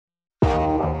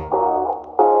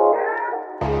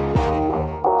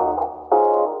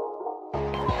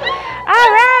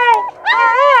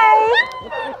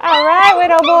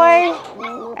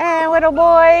little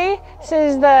boy. This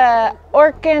is the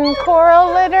Orkan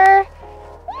Qoral litter.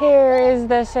 Here is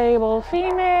the sable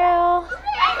female.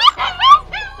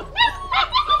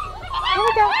 Here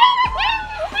we go.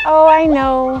 Oh, I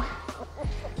know.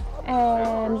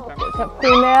 And the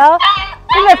female.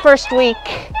 In their first week.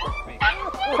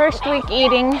 First week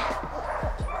eating.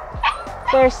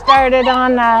 They're started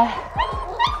on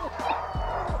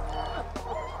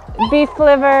beef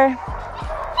liver,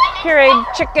 pureed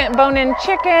chicken, bone-in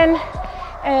chicken,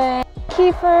 and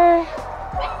kefir.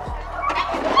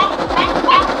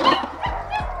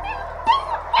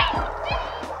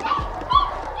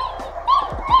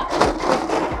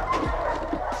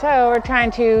 So we're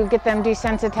trying to get them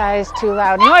desensitized to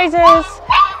loud noises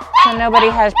so nobody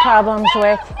has problems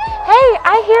with, hey,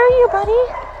 I hear you, buddy.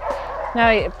 No,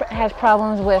 it has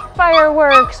problems with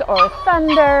fireworks or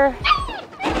thunder.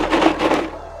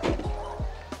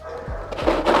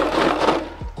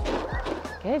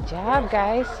 Good job,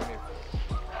 guys.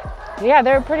 Yeah,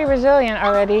 they're pretty resilient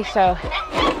already, so.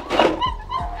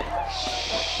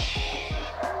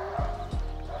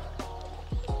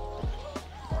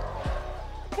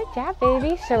 Good job,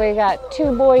 baby. So we got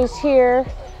two boys here.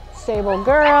 Sable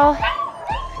girl,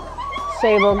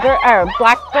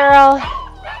 black girl,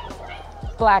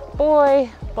 black boy,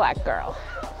 black girl.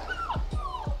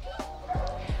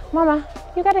 Mama,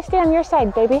 you gotta stay on your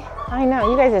side, baby. I know,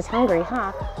 you guys is hungry,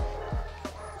 huh?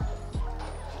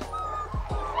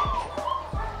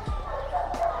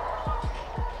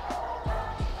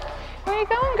 Where you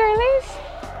going, girlies?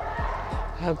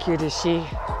 How cute is she?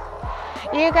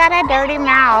 You got a dirty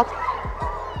mouth.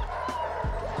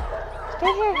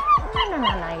 Stay here.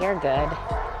 No, you're good.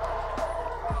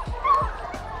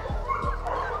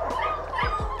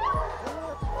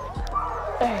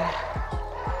 There.